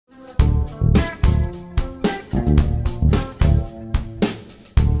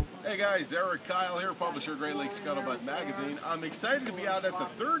guys, Erik, Kyle here, publisher of Great Lakes Scuttlebutt magazine. I'm excited to be out at the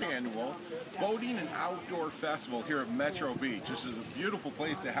 3rd annual Boating and Outdoor Festival here at Metro Beach. This is a beautiful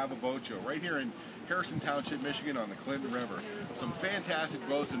place to have a boat show right here in Harrison Township, Michigan on the Clinton River. Some fantastic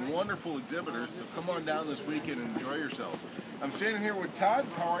boats and wonderful exhibitors, so come on down this weekend and enjoy yourselves. I'm standing here with Todd.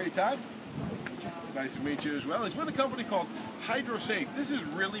 How are you, Todd? Nice to meet you as well. He's with a company called Hydrosafe. This is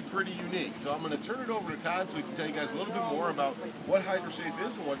really pretty unique. So I'm going to turn it over to Todd so he can tell you guys a little bit more about what Hydrosafe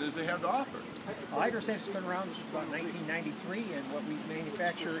is and what it is they have to offer. Hydrosafe's been around since about 1993, and what we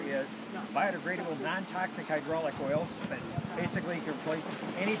manufacture is biodegradable, non-toxic hydraulic oils that basically can replace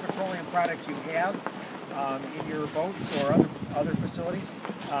any petroleum product you have in your boats or other facilities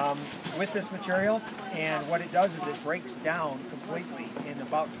with this material. And what it does is it breaks down completely in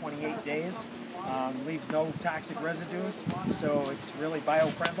about 28 days. Leaves no toxic residues, so it's really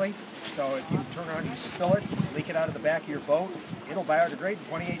bio-friendly. So if you turn around and you spill it, leak it out of the back of your boat, it'll biodegrade in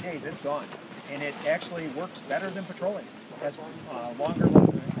 28 days. It's gone. And it actually works better than petroleum. It has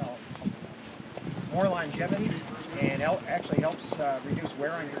more longevity, and actually helps reduce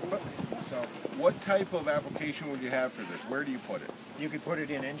wear on your equipment. So, what type of application would you have for this? Where do you put it? You could put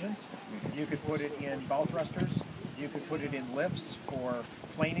it in engines. You could put it in bow thrusters. You could put it in lifts for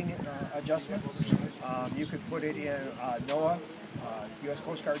planing adjustments. You could put it in NOAA. U.S.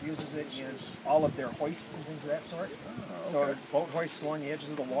 Coast Guard uses it in all of their hoists and things of that sort. Oh, okay. So boat hoists along the edges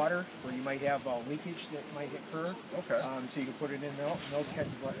of the water where you might have leakage that might occur. Okay. So you can put it in those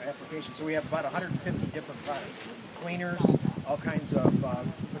kinds of applications. So we have about 150 different products. Cleaners, all kinds of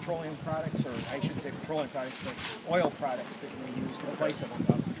petroleum products, or I shouldn't say petroleum products, but oil products that we use in place of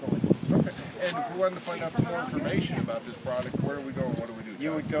petroleum. Okay. And if we wanted to find out some more information about this product, where do we go and what do we do?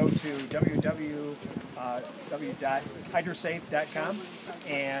 You would go to www.hydrosafe.com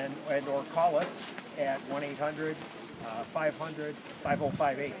and or call us at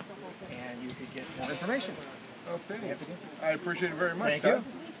 1-800-500-5058, and you could get more information. Outstanding. I appreciate it very much. Thank you.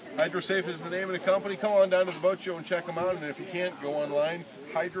 Hydrosafe is the name of the company. Come on down to the boat show and check them out. And if you can't, go online,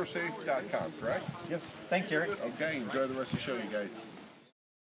 hydrosafe.com, correct? Yes. Thanks, Erik. Okay. Enjoy the rest of the show, you guys.